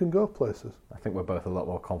go places. I think we're both a lot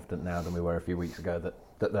more confident now than we were a few weeks ago that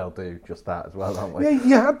they'll do just that as well, aren't we? Yeah,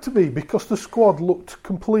 you had to be, because the squad looked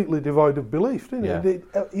completely devoid of belief, didn't Yeah. it?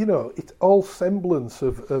 It's all semblance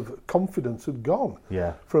of confidence had gone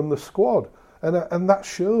from the squad, and that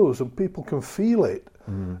shows, and people can feel it.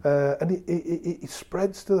 And it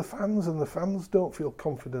spreads to the fans, and the fans don't feel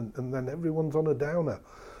confident, and then everyone's on a downer,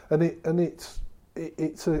 and it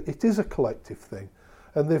is a collective thing,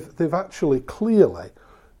 and they've actually clearly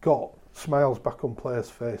got smiles back on players'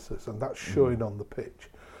 faces, and that's showing on the pitch.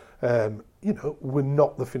 We're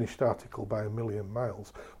not the finished article by a million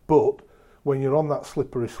miles, but when you're on that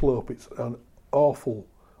slippery slope, it's an awful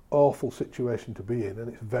situation to be in, and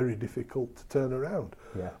it's very difficult to turn around.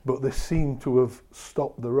 Yeah. But they seem to have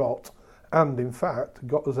stopped the rot, and in fact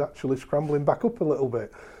got us actually scrambling back up a little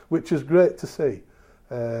bit, which is great to see.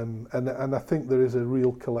 And I think there is a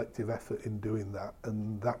real collective effort in doing that,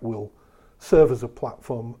 and that will serve as a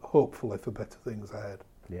platform, hopefully, for better things ahead.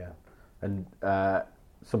 Yeah. And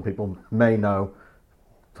some people may know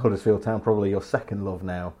Huddersfield Town, probably your second love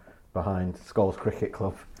now, behind Scols Cricket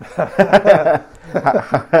Club. How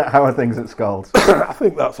are things at Scols? I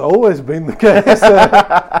think that's always been the case.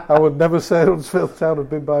 I would never say Huddersfield Town had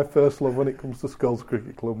been my first love when it comes to Scols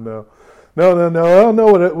Cricket Club. No.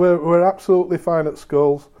 We're absolutely fine at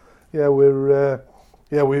Scols. Yeah,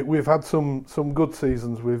 we've had some good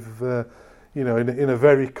seasons. We've in a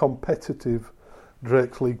very competitive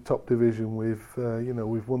Drakes League top division. We've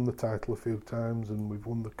won the title a few times, and we've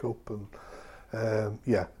won the cup, and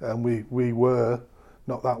and we were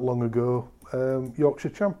not that long ago Yorkshire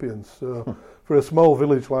champions. So for a small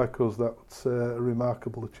village like us, that's a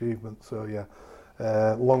remarkable achievement. So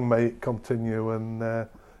long may it continue, and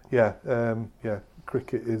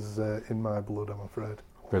cricket is in my blood, I'm afraid.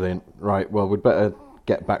 Brilliant. Right, well, we'd better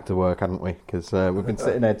get back to work, hadn't we? Because we've been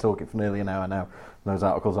sitting there talking for nearly an hour now. Those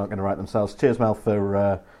articles aren't going to write themselves. Cheers, Mel,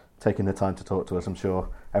 for taking the time to talk to us. I'm sure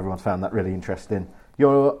everyone's found that really interesting.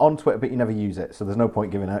 You're on Twitter, but you never use it, so there's no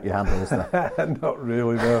point giving out your handle, is there? Not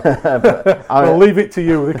really, no. I'll leave it to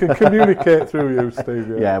you. They can communicate through you,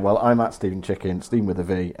 Steve. Yeah, well, I'm at Stephen Chicken, Stephen with a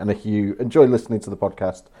V, and if you enjoy listening to the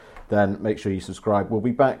podcast, then make sure you subscribe. We'll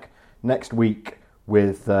be back next week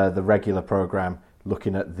with the regular programme,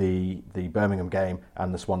 looking at the Birmingham game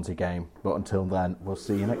and the Swansea game. But until then, we'll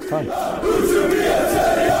see you next time.